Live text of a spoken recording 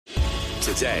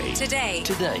Today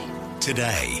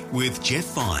with Jeff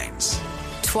Vines.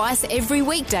 Twice every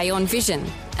weekday on Vision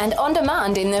and on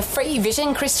demand in the free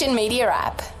Vision Christian Media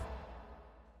app.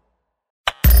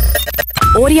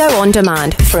 Audio on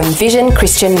demand from Vision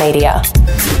Christian Media.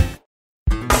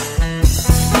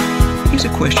 Here's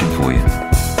a question for you.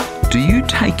 Do you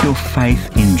take your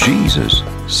faith in Jesus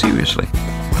seriously?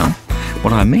 Well,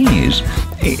 what I mean is,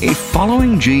 if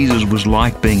following Jesus was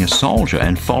like being a soldier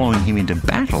and following him into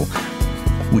battle,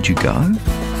 would you go?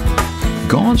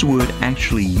 God's Word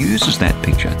actually uses that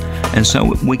picture, and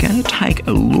so we're going to take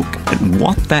a look at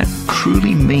what that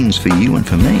truly means for you and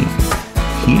for me,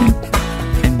 here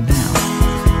and now.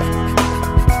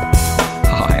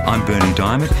 Hi, I'm Bernie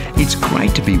Diamond. It's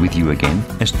great to be with you again,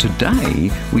 as today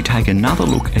we take another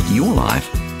look at your life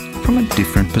from a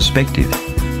different perspective.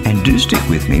 And do stick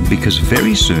with me, because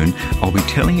very soon I'll be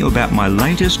telling you about my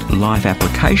latest life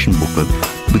application booklet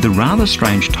with the rather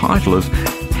strange title of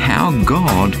How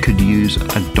God Could Use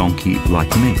a Donkey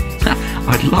Like Me.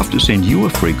 I'd love to send you a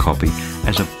free copy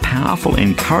as a powerful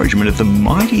encouragement of the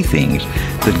mighty things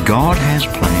that God has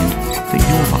planned for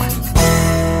your life.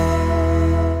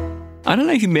 I don't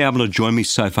know if you've been able to join me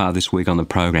so far this week on the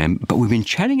program, but we've been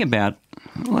chatting about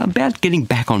getting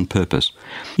back on purpose.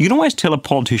 You can always tell a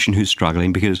politician who's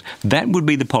struggling, because that would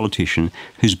be the politician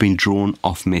who's been drawn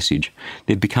off message.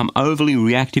 They've become overly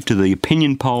reactive to the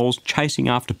opinion polls, chasing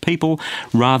after people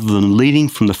rather than leading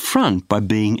from the front by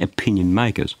being opinion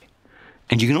makers.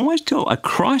 And you can always tell a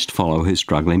Christ follower who's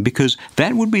struggling, because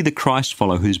that would be the Christ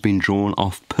follower who's been drawn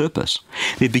off purpose.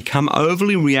 They've become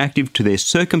overly reactive to their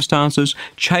circumstances,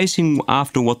 chasing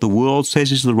after what the world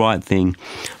says is the right thing,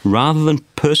 rather than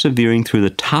persevering through the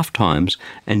tough times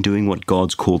and doing what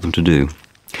God's called them to do.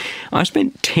 I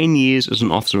spent 10 years as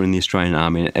an officer in the Australian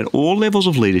Army, and at all levels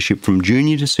of leadership, from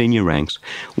junior to senior ranks,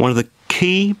 one of the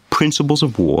key principles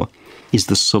of war is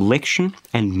the selection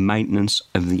and maintenance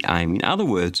of the aim. In other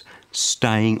words,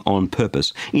 staying on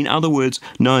purpose. In other words,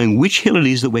 knowing which hill it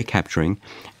is that we're capturing,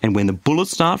 and when the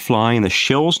bullets start flying and the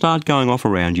shells start going off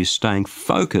around you, staying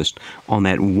focused on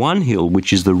that one hill,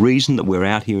 which is the reason that we're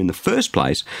out here in the first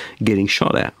place, getting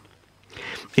shot at.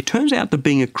 It turns out that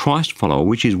being a Christ follower,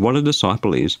 which is what a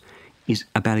disciple is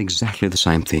about exactly the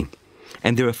same thing.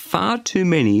 And there are far too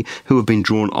many who have been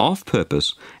drawn off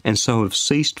purpose and so have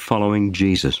ceased following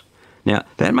Jesus. Now,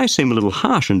 that may seem a little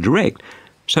harsh and direct,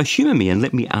 so humour me and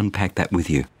let me unpack that with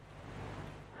you.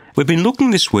 We've been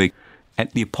looking this week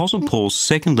at the Apostle Paul's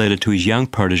second letter to his young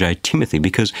protege Timothy,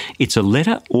 because it's a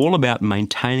letter all about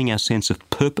maintaining our sense of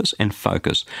purpose and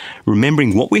focus,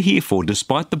 remembering what we're here for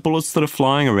despite the bullets that are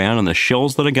flying around and the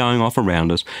shells that are going off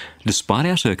around us, despite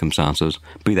our circumstances,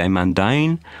 be they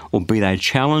mundane or be they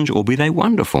challenge or be they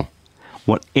wonderful.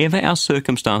 Whatever our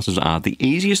circumstances are, the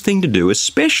easiest thing to do,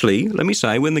 especially, let me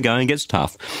say, when the going gets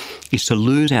tough, is to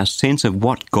lose our sense of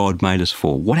what God made us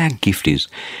for, what our gift is.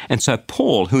 And so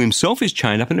Paul, who himself is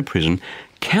chained up in a prison,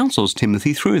 counsels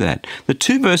Timothy through that. The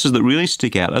two verses that really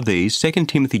stick out are these: 2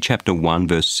 Timothy chapter 1,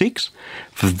 verse 6.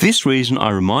 For this reason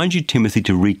I remind you, Timothy,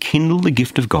 to rekindle the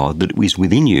gift of God that is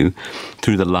within you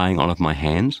through the laying on of my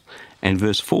hands. And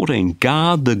verse 14,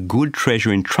 guard the good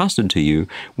treasure entrusted to you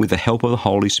with the help of the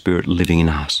Holy Spirit living in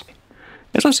us.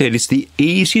 As I said, it's the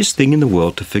easiest thing in the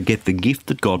world to forget the gift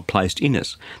that God placed in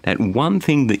us. That one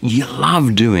thing that you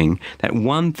love doing, that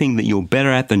one thing that you're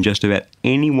better at than just about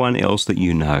anyone else that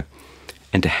you know,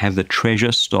 and to have the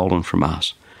treasure stolen from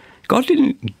us. God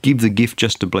didn't give the gift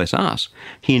just to bless us.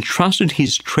 He entrusted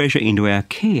his treasure into our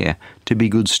care to be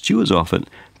good stewards of it,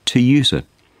 to use it.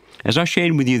 As I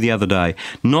shared with you the other day,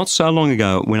 not so long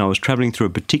ago when I was travelling through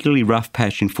a particularly rough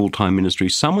patch in full-time ministry,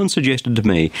 someone suggested to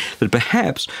me that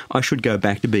perhaps I should go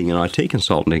back to being an IT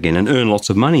consultant again and earn lots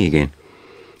of money again.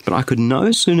 But I could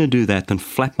no sooner do that than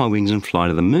flap my wings and fly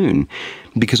to the moon,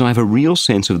 because I have a real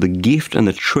sense of the gift and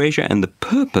the treasure and the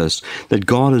purpose that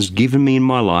God has given me in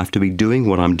my life to be doing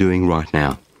what I'm doing right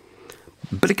now.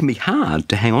 But it can be hard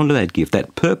to hang on to that gift,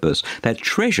 that purpose, that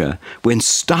treasure, when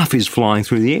stuff is flying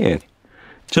through the air.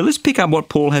 So let's pick up what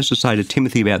Paul has to say to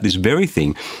Timothy about this very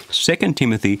thing. 2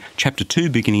 Timothy chapter 2,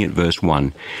 beginning at verse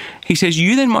 1. He says,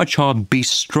 you then, my child, be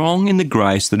strong in the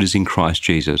grace that is in Christ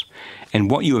Jesus.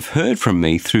 And what you have heard from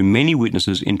me through many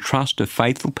witnesses, entrust to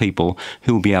faithful people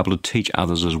who will be able to teach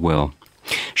others as well.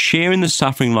 Share in the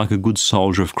suffering like a good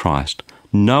soldier of Christ.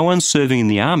 No one serving in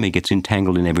the army gets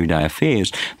entangled in everyday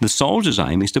affairs. The soldier's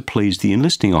aim is to please the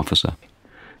enlisting officer.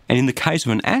 And in the case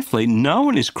of an athlete, no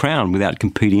one is crowned without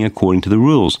competing according to the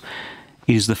rules.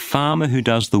 It is the farmer who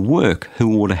does the work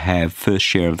who ought to have first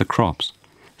share of the crops.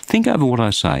 Think over what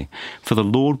I say, for the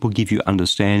Lord will give you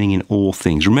understanding in all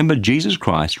things. Remember, Jesus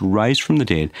Christ, raised from the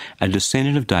dead, a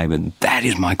descendant of David, that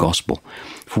is my gospel,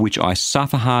 for which I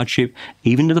suffer hardship,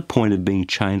 even to the point of being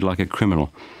chained like a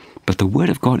criminal. But the word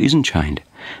of God isn't chained.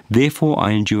 Therefore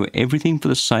I endure everything for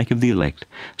the sake of the elect,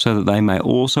 so that they may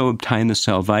also obtain the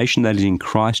salvation that is in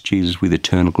Christ Jesus with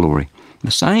eternal glory. The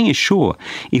saying is sure,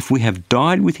 if we have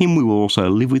died with him, we will also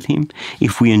live with him.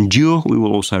 If we endure, we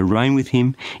will also reign with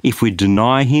him. If we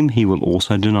deny him, he will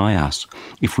also deny us.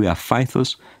 If we are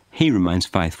faithless, he remains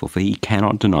faithful, for he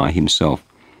cannot deny himself.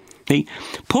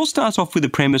 Paul starts off with the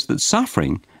premise that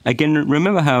suffering, again,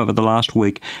 remember how over the last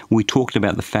week we talked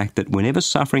about the fact that whenever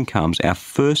suffering comes, our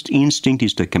first instinct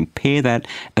is to compare that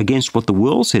against what the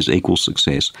world says equals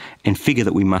success and figure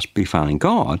that we must be failing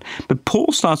God. But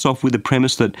Paul starts off with the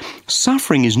premise that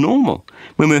suffering is normal.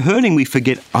 When we're hurting, we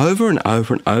forget over and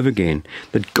over and over again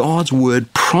that God's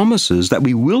word promises that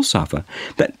we will suffer,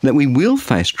 that we will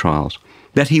face trials,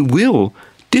 that he will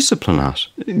discipline us.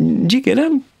 Do you get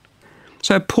it?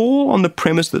 So Paul, on the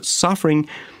premise that suffering,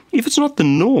 if it's not the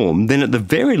norm, then at the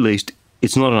very least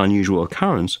it's not an unusual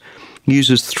occurrence,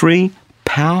 uses three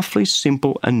powerfully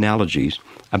simple analogies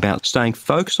about staying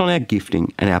focused on our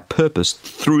gifting and our purpose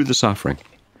through the suffering.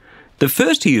 The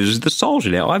first he uses is the soldier.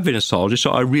 Now, I've been a soldier,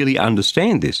 so I really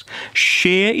understand this.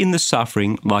 Share in the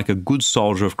suffering like a good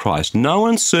soldier of Christ. No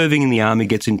one serving in the army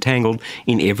gets entangled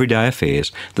in everyday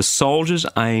affairs. The soldier's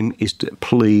aim is to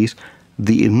please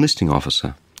the enlisting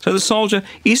officer. So the soldier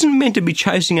isn't meant to be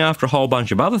chasing after a whole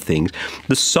bunch of other things.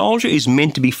 The soldier is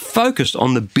meant to be focused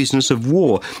on the business of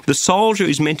war. The soldier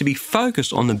is meant to be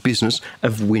focused on the business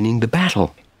of winning the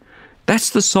battle. That's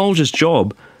the soldier's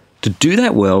job, to do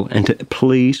that well and to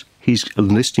please his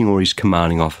enlisting or his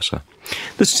commanding officer.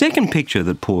 The second picture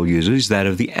that Paul uses is that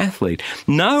of the athlete.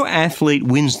 No athlete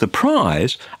wins the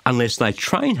prize unless they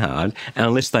train hard and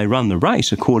unless they run the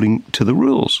race according to the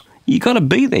rules. You've got to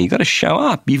be there. You've got to show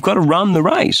up. You've got to run the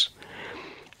race.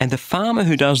 And the farmer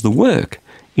who does the work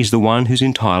is the one who's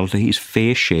entitled to his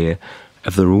fair share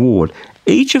of the reward.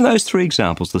 Each of those three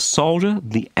examples, the soldier,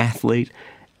 the athlete,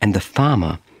 and the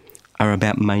farmer, are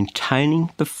about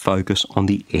maintaining the focus on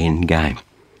the end game.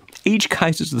 Each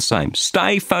case is the same.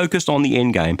 Stay focused on the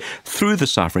end game, through the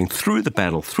suffering, through the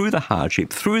battle, through the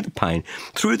hardship, through the pain,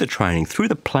 through the training, through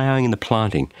the ploughing and the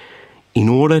planting, in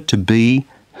order to be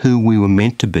who we were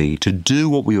meant to be, to do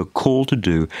what we were called to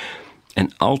do,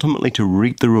 and ultimately to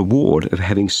reap the reward of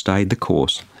having stayed the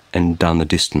course and done the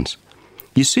distance.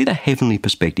 You see the heavenly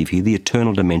perspective here, the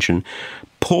eternal dimension.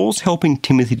 Paul's helping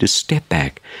Timothy to step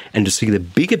back and to see the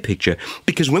bigger picture,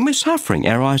 because when we're suffering,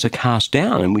 our eyes are cast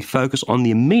down and we focus on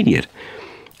the immediate.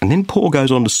 And then Paul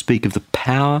goes on to speak of the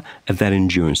power of that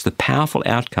endurance, the powerful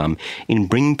outcome in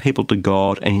bringing people to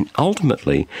God and in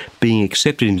ultimately being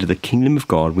accepted into the kingdom of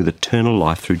God with eternal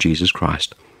life through Jesus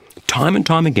Christ. Time and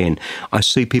time again, I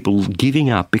see people giving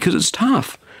up because it's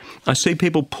tough. I see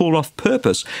people pull off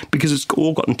purpose because it's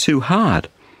all gotten too hard.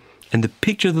 And the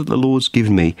picture that the Lord's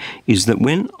given me is that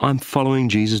when I'm following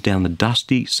Jesus down the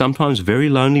dusty, sometimes very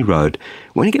lonely road,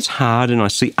 when it gets hard and I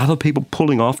see other people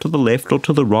pulling off to the left or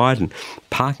to the right and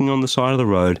parking on the side of the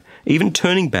road, even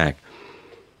turning back,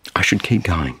 I should keep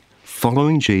going,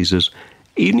 following Jesus,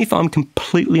 even if I'm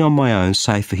completely on my own,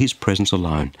 save for his presence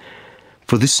alone.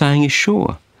 For this saying is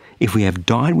sure. If we have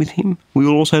died with him, we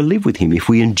will also live with him. If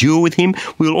we endure with him,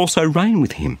 we will also reign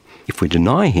with him. If we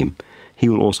deny him, he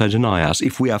will also deny us.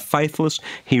 If we are faithless,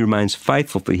 he remains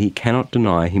faithful, for he cannot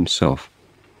deny himself.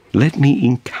 Let me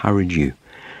encourage you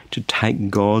to take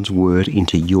God's word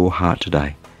into your heart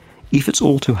today. If it's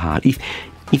all too hard, if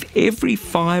every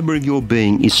fibre of your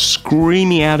being is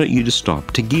screaming out at you to stop,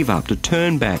 to give up, to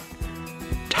turn back,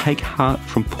 take heart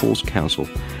from Paul's counsel,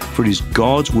 for it is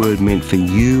God's word meant for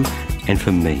you and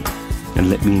for me. And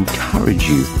let me encourage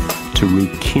you to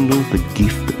rekindle the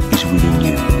gift that is within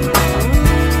you.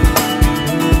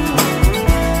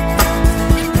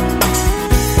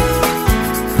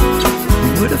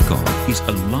 The Word of God is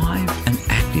alive and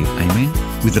active, amen,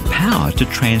 with the power to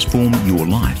transform your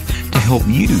life, to help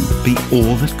you be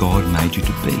all that God made you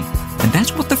to be. And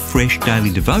that's what the Fresh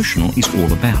Daily Devotional is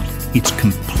all about. It's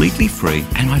completely free,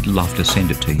 and I'd love to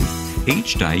send it to you.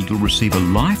 Each day you'll receive a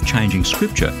life-changing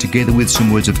scripture together with some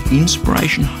words of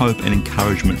inspiration, hope and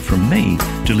encouragement from me,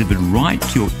 delivered right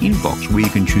to your inbox, where you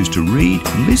can choose to read,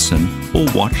 listen or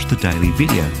watch the daily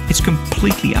video. It's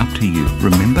completely up to you.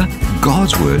 Remember,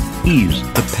 God's Word is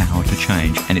the power to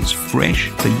change, and it's fresh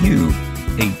for you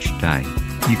each day.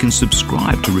 You can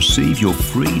subscribe to receive your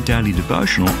free daily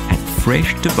devotional at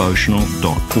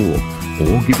freshdevotional.org.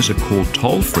 or give us a call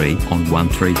toll-free on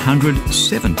 1300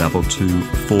 722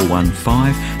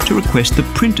 415 to request the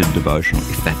printed devotional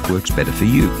if that works better for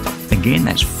you. Again,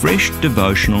 that's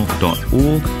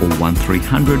freshdevotional.org or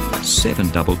 1300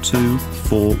 722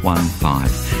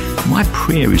 415. My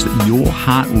prayer is that your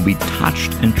heart will be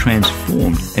touched and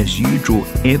transformed as you draw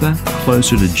ever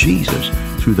closer to Jesus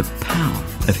through the power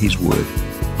of His Word.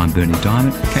 I'm Bernie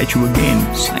Diamond. Catch you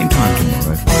again, same time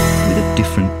tomorrow, with a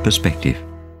different perspective.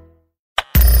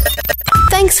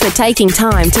 Thanks for taking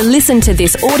time to listen to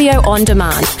this audio on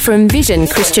demand from Vision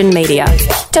Christian Media.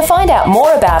 To find out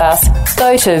more about us,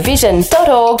 go to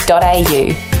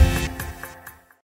vision.org.au.